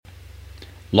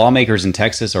Lawmakers in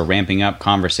Texas are ramping up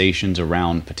conversations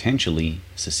around potentially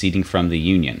seceding from the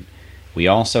Union. We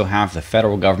also have the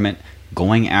federal government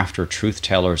going after truth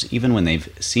tellers even when they've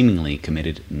seemingly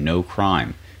committed no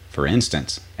crime. For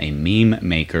instance, a meme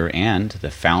maker and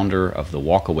the founder of the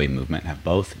Walkaway movement have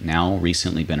both now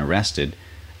recently been arrested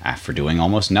for doing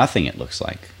almost nothing, it looks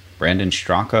like. Brandon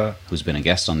Straka, who's been a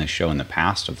guest on this show in the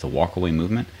past of the Walkaway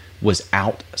movement, was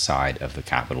outside of the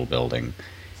Capitol building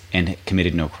and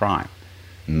committed no crime.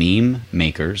 Meme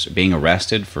makers being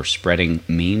arrested for spreading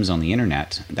memes on the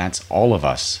internet, that's all of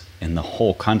us in the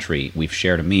whole country. We've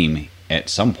shared a meme at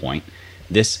some point.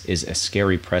 This is a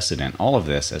scary precedent. All of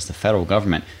this as the federal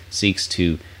government seeks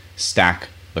to stack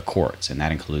the courts, and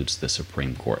that includes the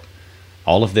Supreme Court.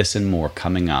 All of this and more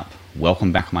coming up.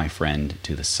 Welcome back, my friend,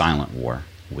 to the Silent War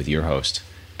with your host,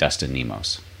 Dustin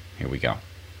Nemos. Here we go.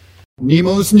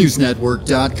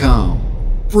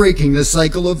 NemosNewsNetwork.com. Breaking the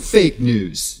cycle of fake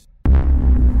news.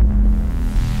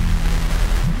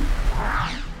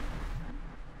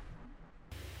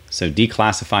 So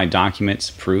declassified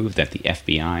documents prove that the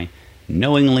FBI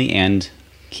knowingly and,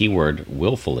 keyword,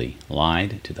 willfully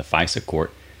lied to the FISA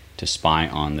court to spy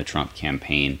on the Trump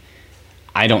campaign.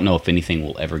 I don't know if anything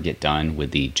will ever get done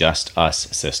with the Just Us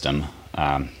system,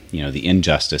 the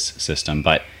injustice system,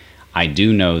 but I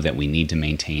do know that we need to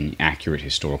maintain accurate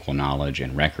historical knowledge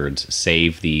and records,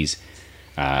 save these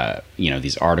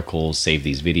these articles, save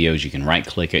these videos. You can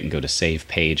right-click it and go to Save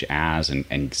Page As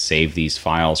and save these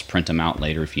files, print them out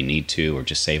later if you need to, or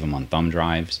just save them on thumb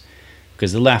drives.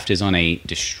 Because the left is on a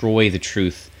destroy the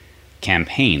truth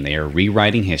campaign. They are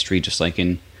rewriting history, just like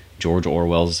in George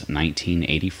Orwell's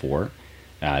 1984.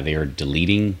 They are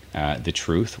deleting the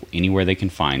truth anywhere they can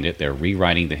find it. They're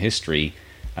rewriting the history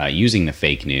using the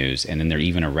fake news, and then they're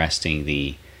even arresting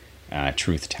the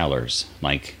truth tellers,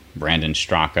 like Brandon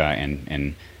Straka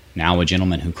and now a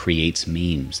gentleman who creates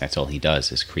memes. That's all he does,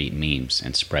 is create memes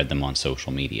and spread them on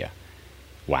social media.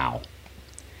 Wow.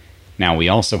 Now we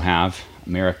also have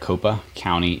Maricopa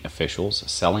County officials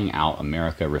selling out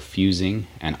America, refusing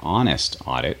an honest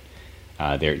audit.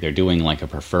 They're doing like a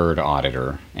preferred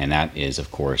auditor, and that is,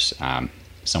 of course,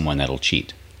 someone that'll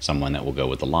cheat, someone that will go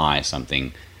with the lie,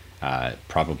 something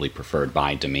probably preferred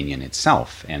by Dominion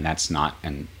itself, and that's not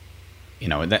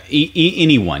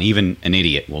anyone, even an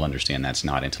idiot, will understand that's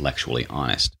not intellectually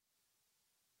honest.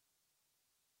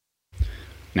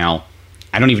 Now,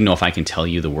 I don't even know if I can tell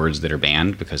you the words that are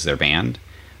banned because they're banned,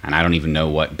 and I don't even know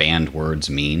what banned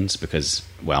words means because,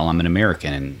 well, I'm an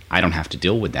American and I don't have to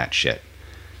deal with that shit.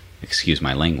 Excuse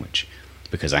my language,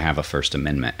 because I have a First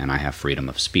Amendment and I have freedom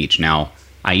of speech. Now,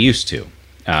 I used to.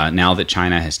 Now that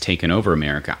China has taken over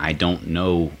America, I don't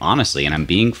know, honestly, and I'm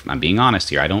being honest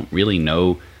here, I don't really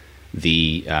know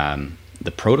the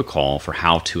protocol for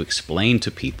how to explain to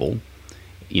people,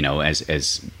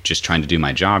 as just trying to do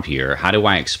my job here. How do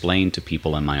I explain to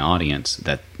people in my audience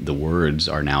that the words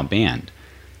are now banned?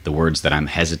 The words that I'm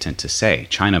hesitant to say: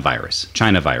 China virus,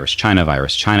 China virus, China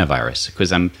virus, China virus,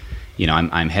 because I'm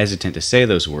hesitant to say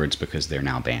those words because they're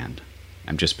now banned.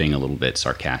 I'm just being a little bit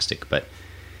sarcastic, but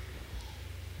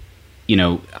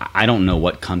I don't know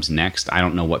what comes next. I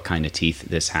don't know what kind of teeth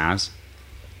this has,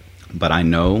 but I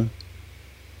know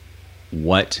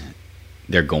what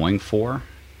they're going for,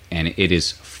 and it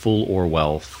is full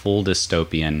Orwell, full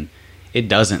dystopian. It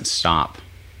doesn't stop.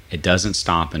 It doesn't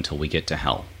stop until we get to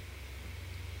hell.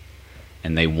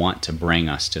 And they want to bring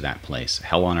us to that place,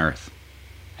 hell on earth,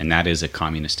 and that is a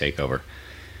communist takeover.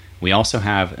 We also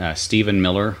have Stephen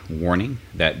Miller warning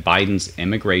that Biden's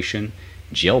immigration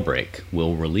jailbreak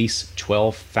will release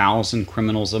 12,000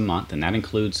 criminals a month, and that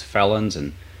includes felons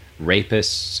and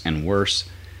rapists and worse,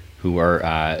 who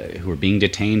are being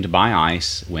detained by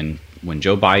ICE. When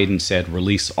Joe Biden said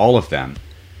release all of them,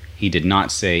 he did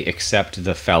not say accept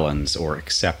the felons or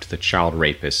accept the child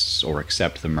rapists or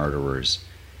accept the murderers.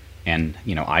 And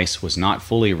ICE was not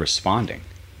fully responding.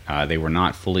 They were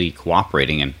not fully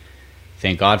cooperating, and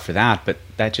thank God for that. But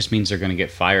that just means they're going to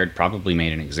get fired, probably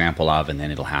made an example of, and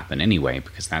then it'll happen anyway,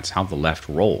 because that's how the left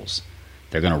rolls.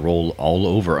 They're going to roll all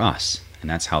over us, and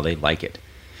that's how they like it.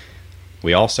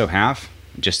 We also have,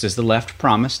 just as the left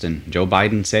promised, and Joe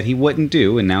Biden said he wouldn't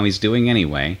do, and now he's doing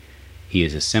anyway, he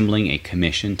is assembling a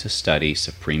commission to study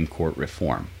Supreme Court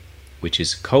reform, which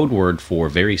is code word for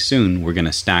very soon we're going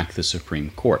to stack the Supreme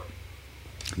Court.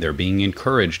 They're being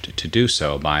encouraged to do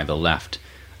so by the left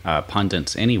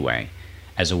pundits anyway,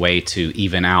 as a way to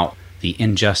even out the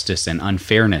injustice and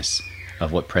unfairness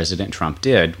of what President Trump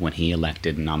did when he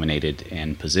elected, nominated,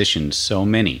 and positioned so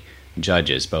many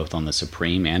judges, both on the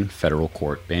Supreme and federal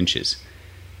court benches.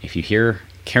 If you hear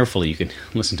carefully, you can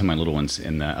listen to my little ones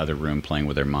in the other room playing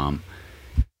with their mom.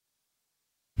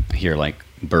 hear like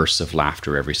bursts of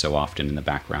laughter every so often in the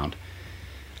background.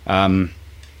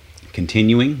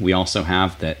 Continuing, we also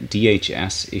have the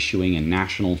DHS issuing a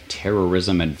national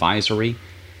terrorism advisory,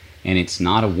 and it's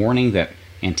not a warning that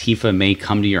Antifa may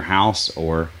come to your house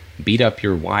or beat up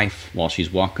your wife while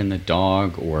she's walking the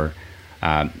dog, or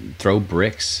throw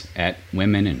bricks at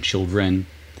women and children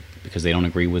because they don't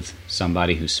agree with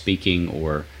somebody who's speaking,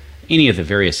 or any of the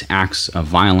various acts of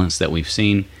violence that we've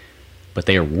seen. But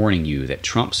they are warning you that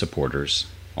Trump supporters,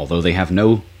 although they have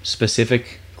no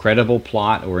specific credible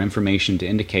plot or information to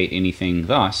indicate anything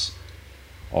thus,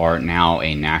 are now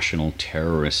a national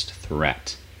terrorist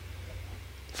threat.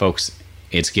 Folks,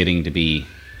 it's getting to be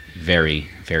very,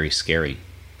 very scary.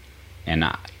 And,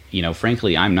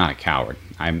 frankly, I'm not a coward.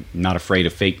 I'm not afraid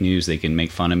of fake news. They can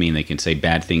make fun of me and they can say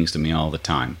bad things to me all the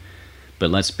time. But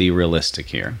let's be realistic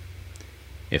here.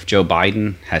 If Joe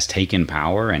Biden has taken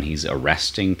power and he's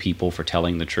arresting people for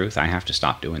telling the truth, I have to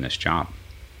stop doing this job.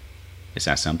 It's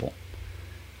that simple.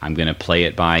 I'm going to play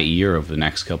it by ear over the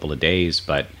next couple of days,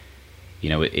 but,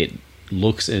 it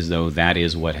looks as though that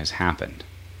is what has happened.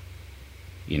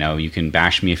 You can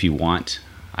bash me if you want.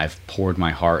 I've poured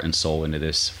my heart and soul into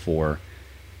this for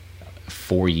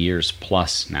 4 years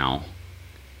plus now.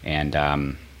 And,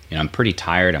 I'm pretty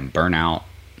tired. I'm burnt out.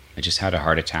 I just had a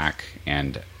heart attack.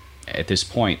 And at this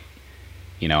point,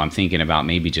 I'm thinking about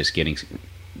maybe just getting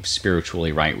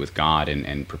spiritually right with God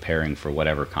and preparing for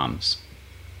whatever comes.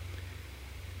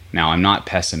 Now, I'm not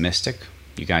pessimistic.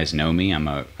 You guys know me. I'm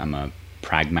a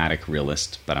pragmatic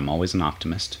realist, but I'm always an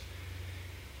optimist.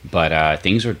 But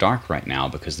things are dark right now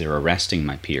because they're arresting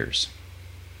my peers.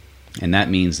 And that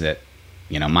means that,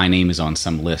 my name is on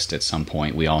some list at some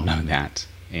point. We all know that.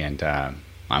 And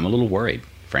I'm a little worried,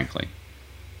 frankly.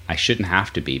 I shouldn't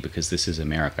have to be, because this is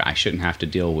America. I shouldn't have to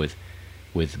deal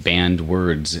with banned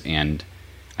words, and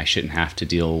I shouldn't have to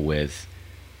deal with,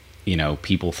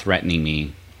 people threatening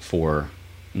me for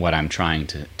what I'm trying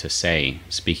to say,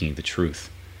 speaking the truth,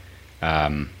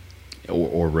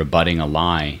 or rebutting a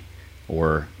lie,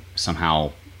 or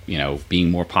somehow,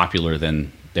 being more popular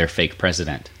than their fake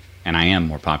president. And I am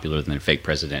more popular than their fake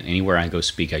president. Anywhere I go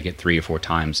speak, I get 3 or 4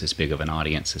 times as big of an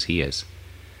audience as he is,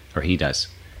 or he does.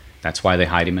 That's why they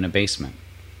hide him in a basement.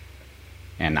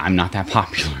 And I'm not that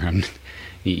popular.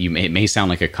 It may sound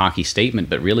like a cocky statement,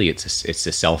 but really it's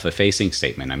a self-effacing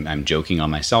statement. I'm joking on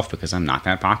myself because I'm not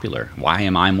that popular. Why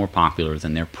am I more popular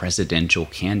than their presidential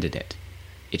candidate?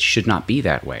 It should not be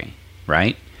that way,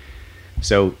 right?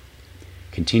 So,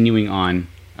 continuing on,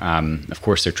 of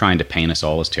course, they're trying to paint us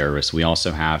all as terrorists. We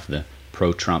also have the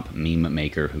pro-Trump meme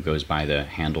maker who goes by the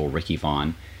handle Ricky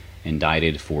Vaughn,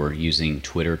 indicted for using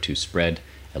Twitter to spread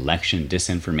election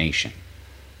disinformation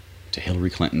to Hillary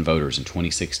Clinton voters in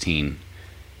 2016.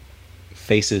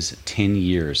 Faces 10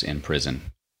 years in prison.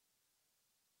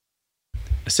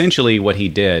 Essentially, what he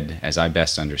did, as I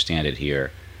best understand it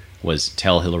here, was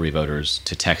tell Hillary voters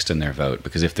to text in their vote,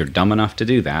 because if they're dumb enough to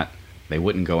do that, they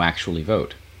wouldn't go actually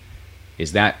vote.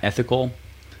 Is that ethical?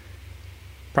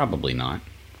 Probably not.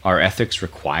 Are ethics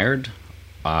required?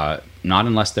 Not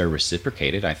unless they're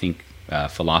reciprocated. I think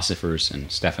philosophers,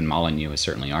 and Stefan Molyneux has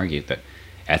certainly argued that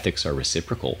ethics are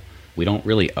reciprocal. We don't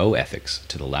really owe ethics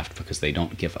to the left because they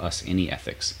don't give us any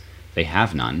ethics. They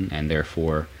have none, and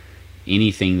therefore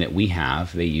anything that we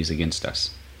have, they use against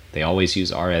us. They always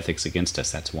use our ethics against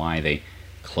us. That's why they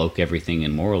cloak everything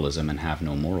in moralism and have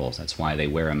no morals. That's why they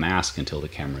wear a mask until the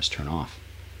cameras turn off.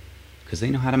 Because they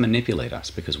know how to manipulate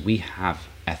us, because we have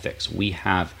ethics. We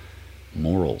have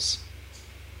morals.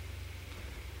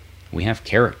 We have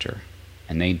character,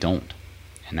 and they don't.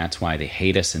 And that's why they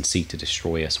hate us and seek to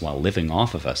destroy us while living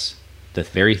off of us, the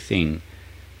very thing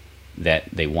that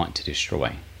they want to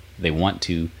destroy. They want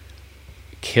to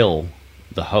kill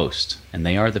the host, and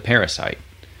they are the parasite,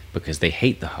 because they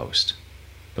hate the host,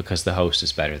 because the host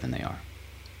is better than they are.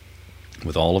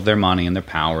 With all of their money and their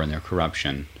power and their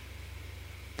corruption,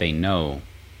 they know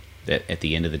that at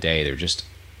the end of the day, they're just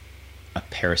a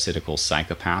parasitical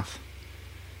psychopath.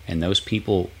 And those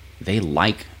people, they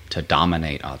like to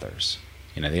dominate others.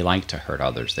 They like to hurt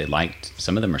others.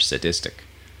 Some of them are sadistic.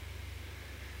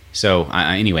 So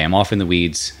anyway, I'm off in the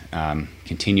weeds.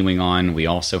 Continuing on, we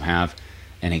also have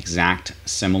an exact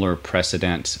similar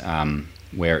precedent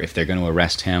where if they're going to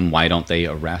arrest him, why don't they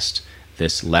arrest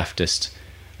this leftist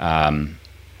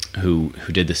who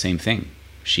did the same thing?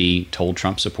 She told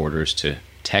Trump supporters to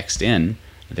text in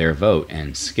their vote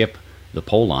and skip the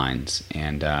poll lines,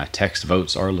 and text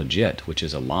votes are legit, which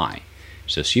is a lie.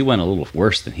 So she went a little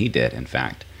worse than he did, in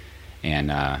fact.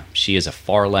 And she is a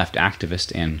far-left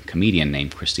activist and comedian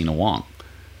named Christina Wong.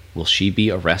 Will she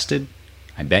be arrested?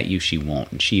 I bet you she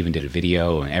won't. And she even did a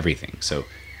video and everything. So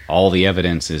all the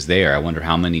evidence is there. I wonder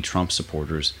how many Trump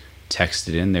supporters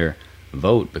texted in their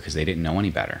vote because they didn't know any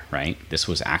better, right? This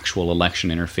was actual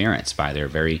election interference by their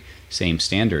very same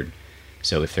standard.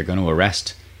 So if they're going to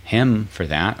arrest him for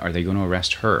that, are they going to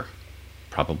arrest her?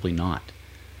 Probably not.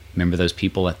 Remember those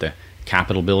people at the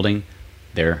Capitol building?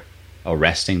 They're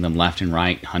arresting them left and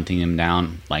right, hunting them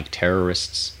down like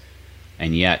terrorists,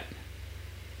 and yet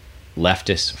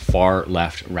leftists, far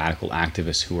left radical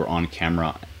activists who are on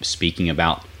camera speaking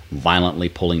about violently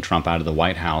pulling Trump out of the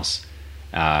White House,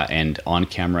 and on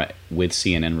camera with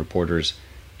CNN reporters,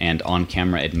 and on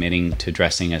camera admitting to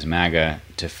dressing as MAGA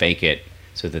to fake it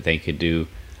so that they could do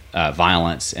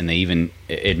violence, and they even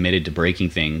admitted to breaking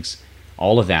things.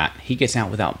 All of that, he gets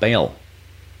out without bail.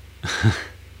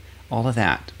 All of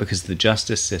that because the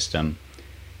justice system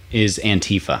is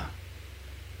Antifa.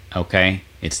 Okay?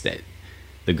 It's that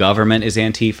the government is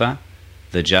Antifa,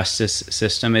 the justice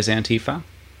system is Antifa,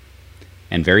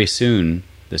 and very soon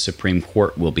the Supreme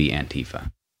Court will be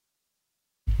Antifa.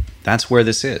 That's where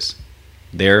this is.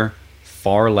 Their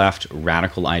far left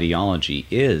radical ideology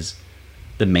is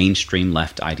the mainstream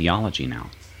left ideology now.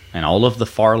 And all of the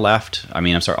far left,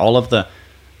 all of the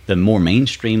more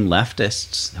mainstream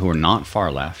leftists who are not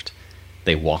far left,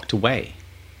 they walked away.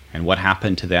 And what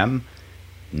happened to them?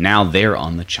 Now they're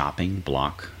on the chopping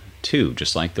block too,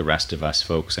 just like the rest of us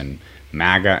folks and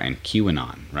MAGA and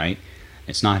QAnon, right?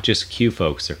 It's not just Q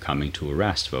folks they're coming to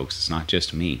arrest, folks. It's not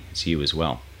just me. It's you as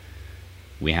well.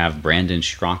 We have Brandon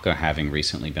Straka having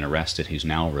recently been arrested, who's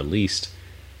now released,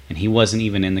 and he wasn't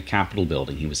even in the Capitol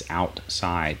building. He was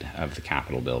outside of the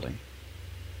Capitol building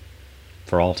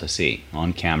for all to see,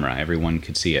 on camera. Everyone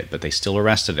could see it, but they still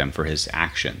arrested him for his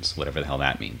actions, whatever the hell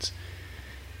that means.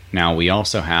 Now, we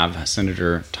also have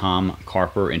Senator Tom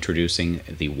Carper introducing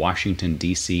the Washington,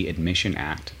 D.C. Admission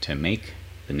Act to make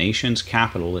the nation's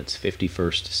capital its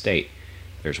 51st state.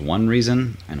 There's one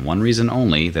reason, and one reason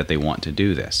only, that they want to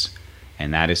do this,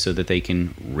 and that is so that they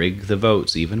can rig the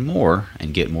votes even more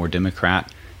and get more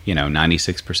Democrat,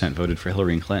 96% voted for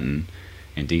Hillary Clinton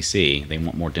in D.C. They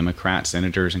want more Democrat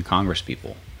senators and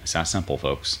congresspeople. It's that simple,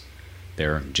 folks.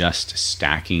 They're just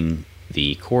stacking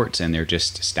the courts, and they're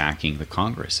just stacking the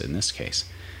Congress in this case.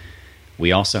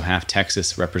 We also have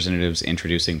Texas representatives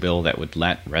introducing a bill that would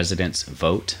let residents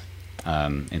vote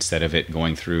instead of it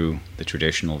going through the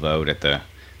traditional vote at the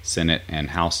Senate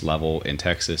and House level in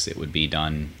Texas. It would be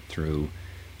done through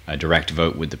a direct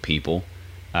vote with the people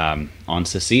on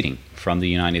seceding from the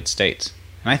United States.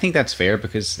 And I think that's fair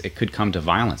because it could come to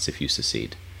violence if you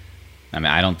secede.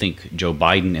 I don't think Joe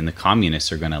Biden and the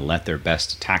communists are going to let their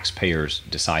best taxpayers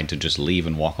decide to just leave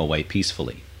and walk away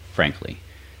peacefully, frankly.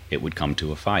 It would come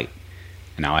to a fight.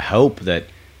 And now I hope that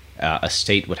a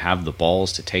state would have the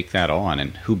balls to take that on,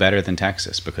 and who better than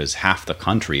Texas? Because half the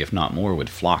country, if not more, would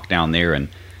flock down there and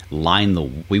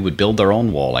we would build their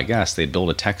own wall, I guess. They'd build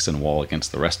a Texan wall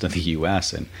against the rest of the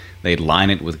U.S., and they'd line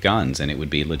it with guns, and it would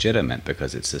be legitimate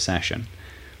because it's secession.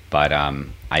 But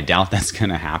I doubt that's going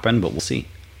to happen, but we'll see.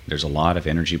 There's a lot of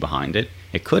energy behind it.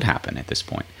 It could happen at this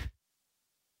point.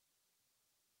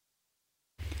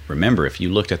 Remember, if you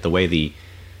looked at the way the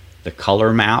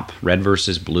color map, red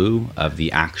versus blue, of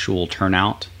the actual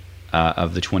turnout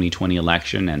of the 2020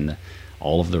 election and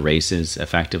all of the races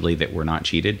effectively that were not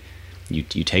cheated,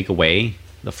 you take away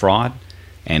the fraud,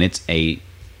 and it's a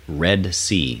red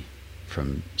sea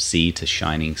from sea to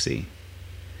shining sea.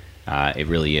 It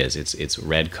really is. It's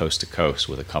red coast to coast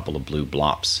with a couple of blue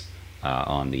blops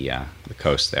on the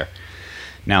coast there.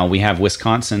 Now we have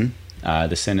Wisconsin,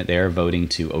 the Senate there voting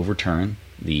to overturn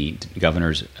the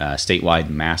governor's statewide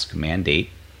mask mandate.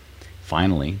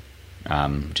 Finally,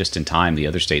 just in time, the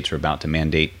other states are about to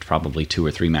mandate probably 2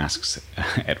 or 3 masks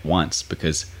at once,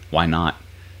 because why not?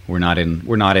 We're not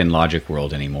in logic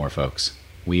world anymore, folks.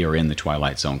 We are in the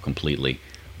twilight zone completely.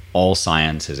 All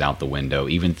science is out the window.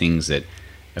 Even things that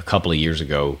a couple of years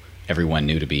ago everyone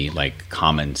knew to be like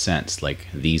common sense, like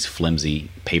these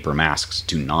flimsy paper masks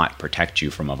do not protect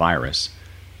you from a virus,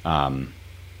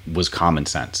 was common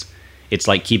sense. It's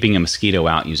like keeping a mosquito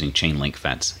out using chain link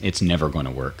fence. It's never going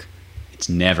to work. It's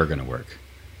never going to work.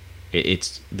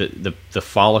 It's the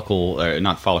follicle,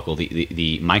 not follicle,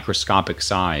 the microscopic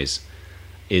size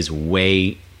is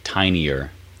way tinier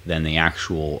than the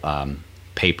actual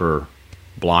paper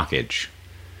blockage.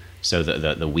 So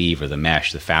the weave or the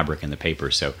mesh, the fabric in the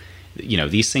paper. So,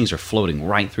 these things are floating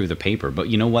right through the paper. But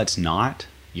you know what's not?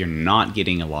 You're not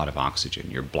getting a lot of oxygen.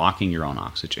 You're blocking your own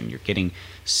oxygen. You're getting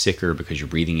sicker because you're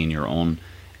breathing in your own,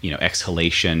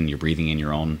 exhalation. You're breathing in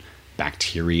your own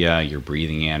bacteria. You're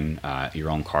breathing in your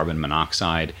own carbon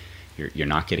monoxide. You're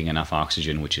not getting enough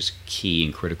oxygen, which is key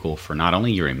and critical for not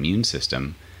only your immune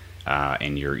system,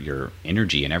 and your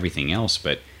energy and everything else.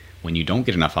 But when you don't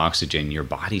get enough oxygen, your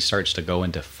body starts to go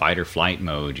into fight or flight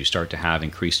mode. You start to have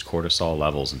increased cortisol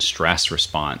levels and stress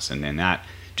response, and then that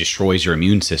destroys your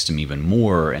immune system even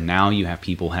more. And now you have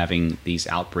people having these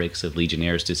outbreaks of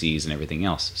Legionnaire's disease and everything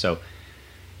else. So,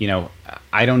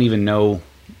 I don't even know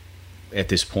at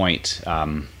this point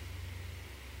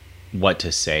what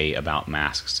to say about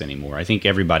masks anymore. I think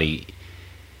everybody's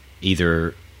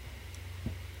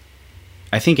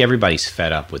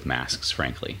fed up with masks,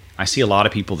 frankly. I see a lot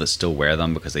of people that still wear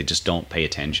them because they just don't pay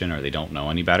attention or they don't know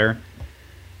any better.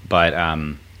 But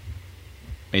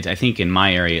I think in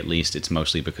my area, at least, it's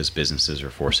mostly because businesses are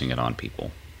forcing it on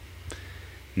people.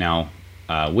 Now,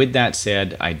 with that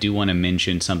said, I do want to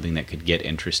mention something that could get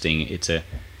interesting. It's a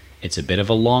bit of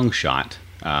a long shot,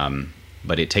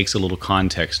 but it takes a little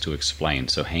context to explain.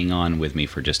 So hang on with me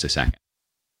for just a second.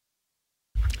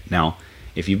 Now,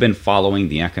 if you've been following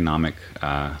the economic,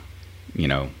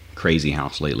 crazy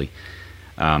house lately,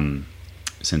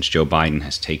 since Joe Biden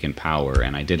has taken power,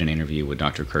 and I did an interview with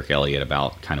Dr. Kirk Elliott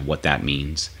about kind of what that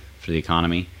means for the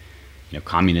economy.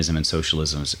 Communism and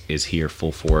socialism is here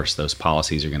full force. Those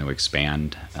policies are going to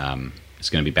expand. It's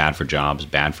going to be bad for jobs,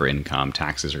 bad for income.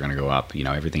 Taxes are going to go up.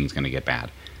 Everything's going to get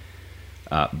bad.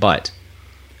 But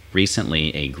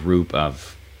recently, a group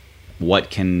of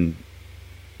what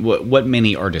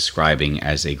many are describing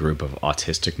as a group of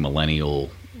autistic millennial,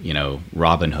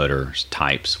 Robinhooders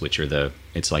types, which are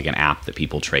it's like an app that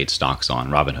people trade stocks on,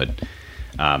 Robinhood,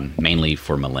 mainly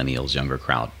for millennials, younger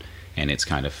crowd, and it's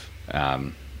kind of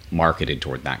marketed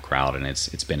toward that crowd, and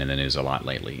it's been in the news a lot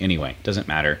lately. Anyway, doesn't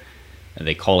matter.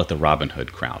 They call it the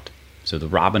Robinhood crowd. So the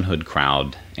Robinhood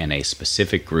crowd and a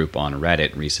specific group on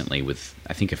Reddit recently with,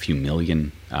 I think, a few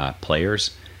million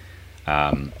players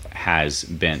has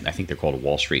been, I think they're called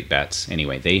Wall Street Bets.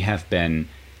 Anyway, they have been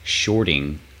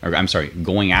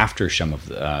going after some of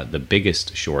the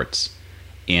biggest shorts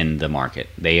in the market.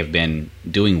 They have been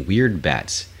doing weird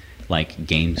bets like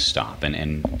GameStop.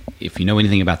 And if you know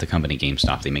anything about the company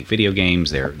GameStop, they make video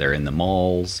games. They're in the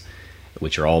malls,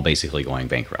 which are all basically going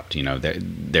bankrupt.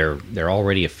 They're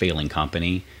already a failing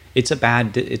company. It's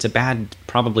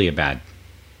probably a bad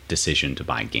decision to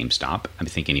buy GameStop. I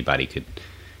think anybody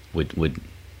would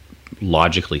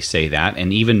logically say that,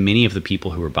 and even many of the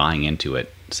people who are buying into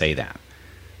it say that.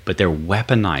 But they're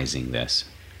weaponizing this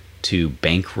to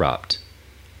bankrupt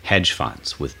hedge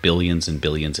funds with billions and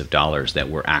billions of dollars that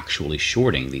were actually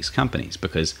shorting these companies,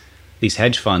 because these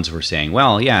hedge funds were saying,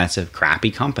 well, yeah, it's a crappy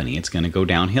company. It's going to go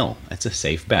downhill. It's a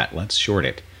safe bet. Let's short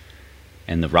it.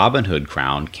 And the Robinhood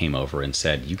crowd came over and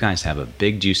said, you guys have a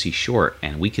big juicy short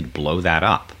and we could blow that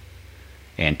up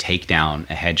and take down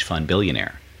a hedge fund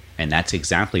billionaire. And that's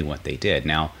exactly what they did.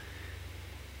 Now,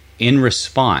 in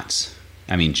response,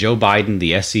 Joe Biden,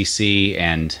 the SEC,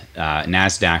 and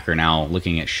NASDAQ are now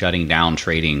looking at shutting down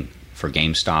trading for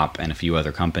GameStop and a few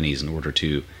other companies in order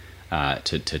to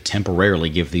temporarily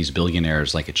give these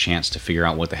billionaires like a chance to figure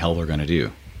out what the hell they're going to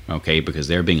do. Okay, because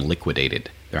they're being liquidated.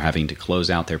 They're having to close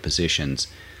out their positions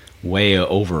way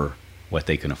over what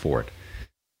they can afford.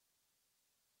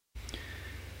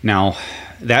 Now,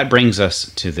 that brings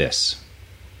us to this.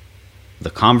 The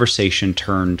conversation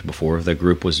turned, before the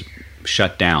group was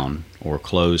shut down or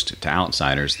closed to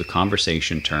outsiders, the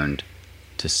conversation turned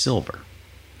to silver,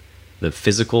 the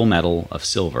physical metal of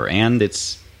silver, and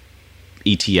its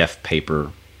ETF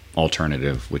paper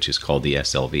alternative, which is called the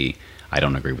SLV. I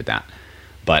don't agree with that,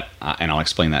 but and I'll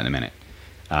explain that in a minute.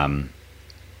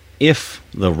 If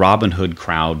the Robinhood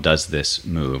crowd does this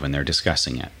move, and they're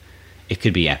discussing it, it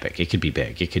could be epic. It could be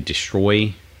big. It could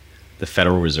destroy the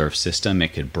Federal Reserve System.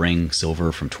 It could bring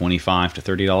silver from $25 to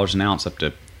 $30 an ounce up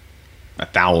to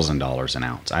 $1,000 an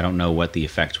ounce. I don't know what the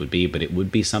effect would be, but it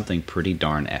would be something pretty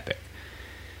darn epic.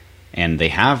 And they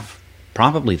have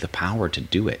probably the power to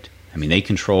do it. They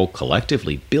control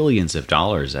collectively billions of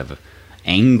dollars of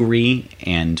angry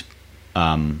and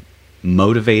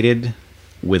motivated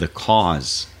with a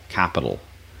cause capital.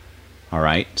 All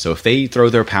right. So if they throw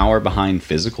their power behind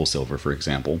physical silver, for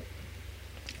example,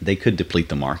 they could deplete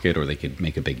the market, or they could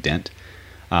make a big dent.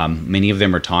 Many of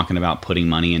them are talking about putting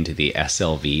money into the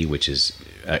SLV, which is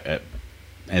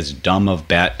as dumb of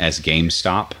bet as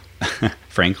GameStop,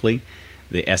 frankly.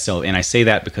 The SLV, and I say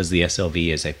that because the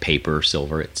SLV is a paper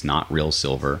silver. It's not real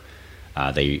silver.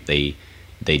 They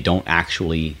don't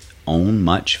actually own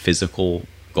much physical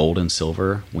gold and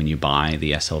silver when you buy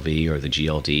the SLV or the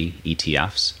GLD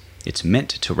ETFs. It's meant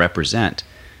to represent,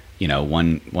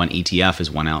 one ETF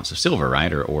is 1 ounce of silver,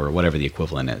 right? Or whatever the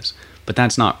equivalent is. But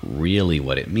that's not really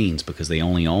what it means, because they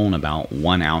only own about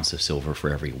 1 ounce of silver for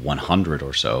every 100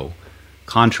 or so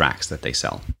contracts that they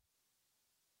sell.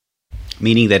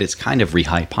 meaning that it's kind of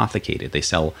rehypothecated. They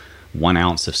sell 1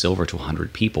 ounce of silver to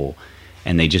 100 people,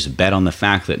 and they just bet on the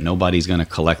fact that nobody's going to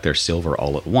collect their silver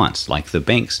all at once, like the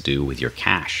banks do with your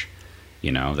cash.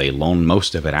 You know, they loan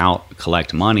most of it out,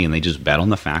 collect money, and they just bet on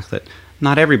the fact that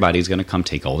not everybody's going to come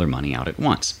take all their money out at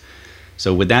once.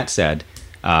 So with that said,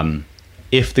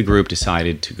 if the group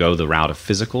decided to go the route of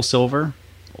physical silver,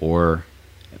 or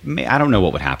I don't know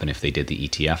what would happen if they did the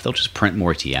ETF. They'll just print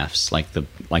more ETFs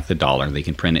like the dollar. They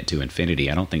can print it to infinity.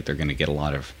 I don't think they're going to get a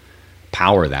lot of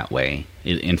power that way.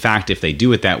 In fact, if they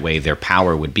do it that way, their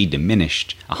power would be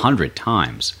diminished 100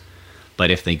 times.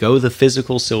 But if they go the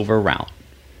physical silver route,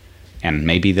 and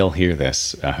maybe they'll hear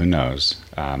this, who knows,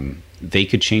 they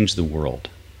could change the world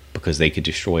because they could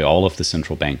destroy all of the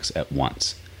central banks at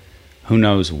once. Who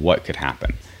knows what could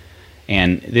happen?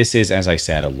 And this is, as I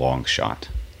said, a long shot.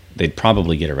 They'd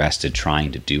probably get arrested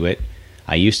trying to do it.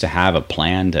 I used to have a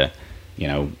plan to,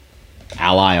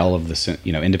 ally all of the,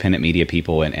 independent media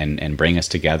people and bring us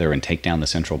together and take down the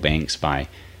central banks by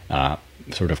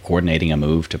sort of coordinating a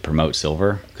move to promote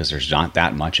silver, because there's not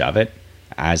that much of it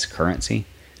as currency.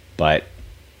 But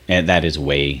that is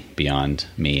way beyond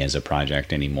me as a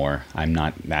project anymore. I'm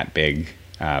not that big.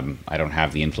 I don't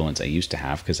have the influence I used to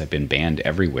have because I've been banned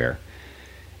everywhere.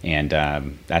 And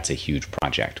that's a huge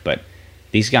project. But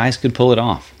these guys could pull it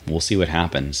off. We'll see what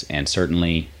happens. And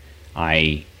certainly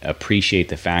I appreciate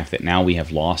the fact that now we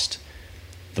have lost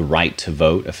the right to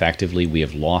vote effectively. We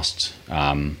have lost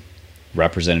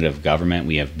representative government.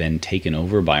 We have been taken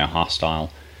over by a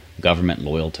hostile government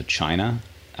loyal to China.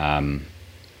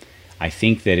 I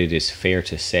think that it is fair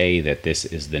to say that this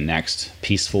is the next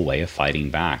peaceful way of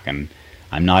fighting back. And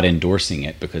I'm not endorsing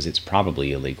it because it's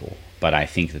probably illegal. But I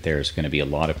think that there's going to be a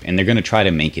lot of, and they're going to try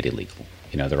to make it illegal.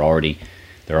 They're already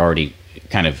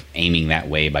kind of aiming that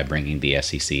way by bringing the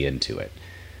SEC into it.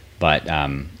 But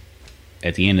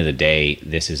at the end of the day,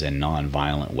 this is a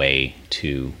non-violent way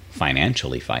to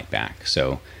financially fight back.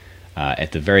 So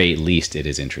at the very least, it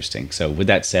is interesting. So with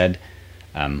that said,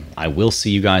 I will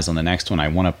see you guys on the next one. I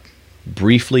want to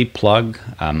briefly plug.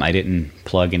 I didn't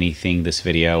plug anything this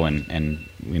video, and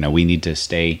we need to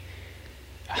stay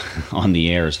on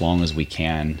the air as long as we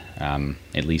can,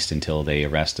 at least until they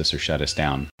arrest us or shut us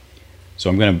down. So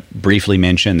I'm going to briefly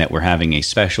mention that we're having a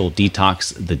special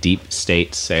Detox the Deep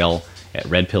State sale at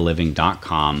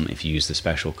redpillliving.com if you use the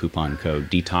special coupon code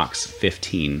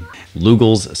DETOX15.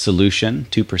 Lugal's Solution,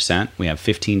 2%. We have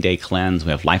 15-day cleanse.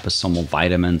 We have liposomal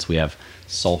vitamins. We have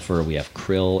sulfur. We have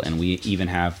krill. And we even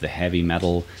have the heavy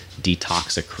metal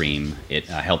Detoxicream. It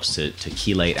helps to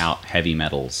chelate out heavy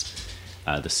metals.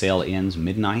 The sale ends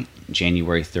midnight,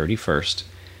 January 31st,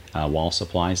 while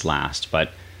supplies last.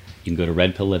 But you can go to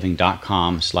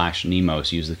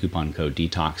redpillliving.com/Nemos, use the coupon code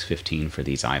DETOX15 for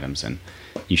these items, and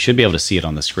you should be able to see it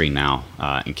on the screen now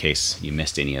in case you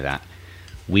missed any of that.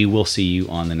 We will see you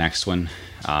on the next one.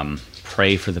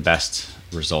 Pray for the best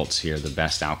results here, the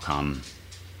best outcome.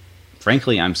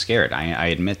 Frankly, I'm scared. I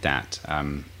admit that.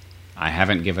 I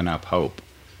haven't given up hope.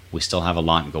 We still have a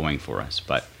lot going for us,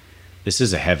 but this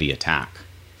is a heavy attack.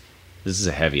 This is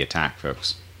a heavy attack,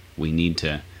 folks. We need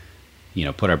to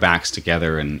put our backs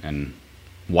together and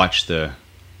watch the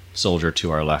soldier to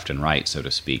our left and right, so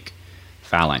to speak.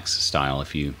 Phalanx style,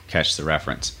 if you catch the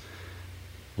reference.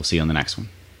 We'll see you on the next one.